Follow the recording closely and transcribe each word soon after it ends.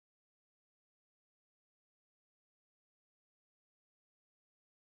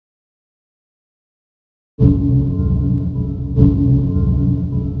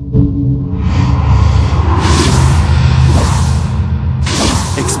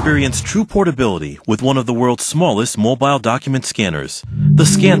Experience true portability with one of the world's smallest mobile document scanners, the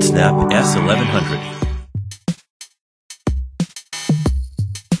ScanSnap S1100.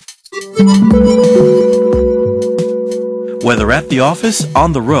 Whether at the office,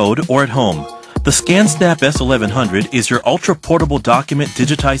 on the road, or at home, the ScanSnap S1100 is your ultra-portable document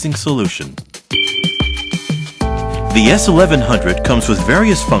digitizing solution. The S1100 comes with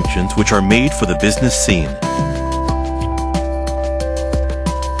various functions which are made for the business scene.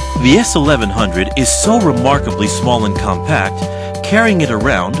 The S1100 is so remarkably small and compact, carrying it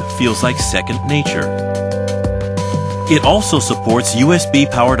around feels like second nature. It also supports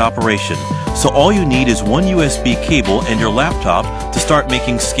USB-powered operation, so all you need is one USB cable and your laptop to start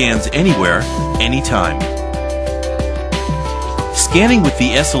making scans anywhere, anytime. Scanning with the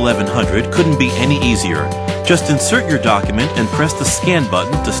S1100 couldn't be any easier. Just insert your document and press the scan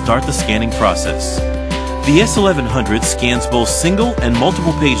button to start the scanning process. The S1100 scans both single and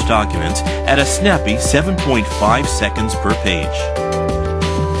multiple page documents at a snappy 7.5 seconds per page.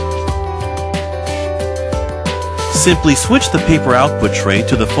 Simply switch the paper output tray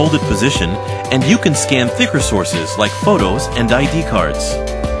to the folded position and you can scan thicker sources like photos and ID cards.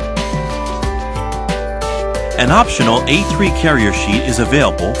 An optional A3 carrier sheet is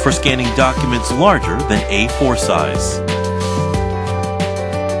available for scanning documents larger than A4 size.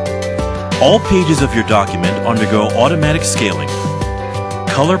 All pages of your document undergo automatic scaling,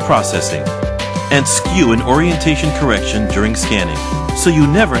 color processing, and skew and orientation correction during scanning, so you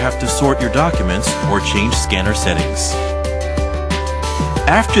never have to sort your documents or change scanner settings.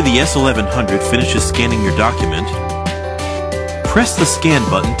 After the S1100 finishes scanning your document, press the scan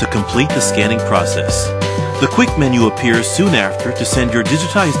button to complete the scanning process. The quick menu appears soon after to send your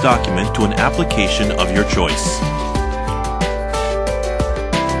digitized document to an application of your choice.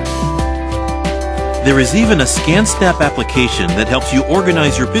 There is even a ScanSnap application that helps you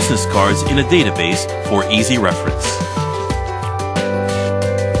organize your business cards in a database for easy reference.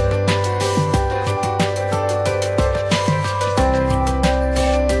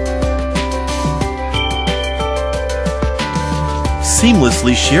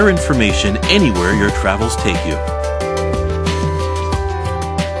 Seamlessly share information anywhere your travels take you.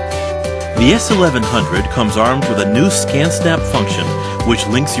 The S1100 comes armed with a new ScanSnap function which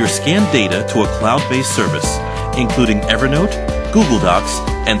links your scanned data to a cloud-based service, including Evernote, Google Docs,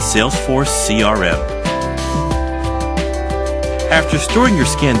 and Salesforce CRM. After storing your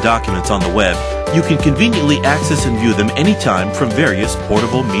scanned documents on the web, you can conveniently access and view them anytime from various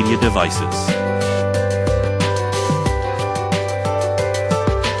portable media devices.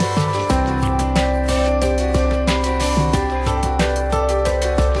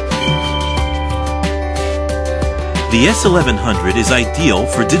 The S1100 is ideal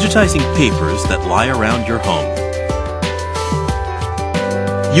for digitizing papers that lie around your home.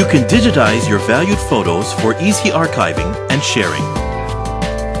 You can digitize your valued photos for easy archiving and sharing.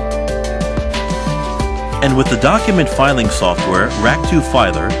 And with the document filing software Rack2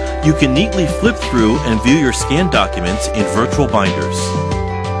 Filer, you can neatly flip through and view your scanned documents in virtual binders.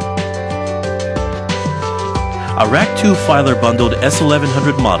 A Rack2 Filer bundled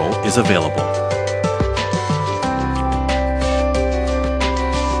S1100 model is available.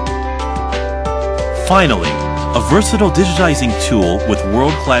 Finally, a versatile digitizing tool with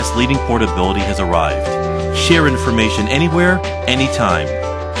world-class leading portability has arrived. Share information anywhere, anytime.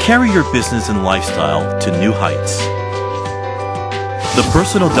 Carry your business and lifestyle to new heights. The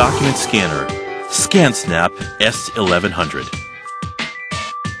Personal Document Scanner, ScanSnap S1100.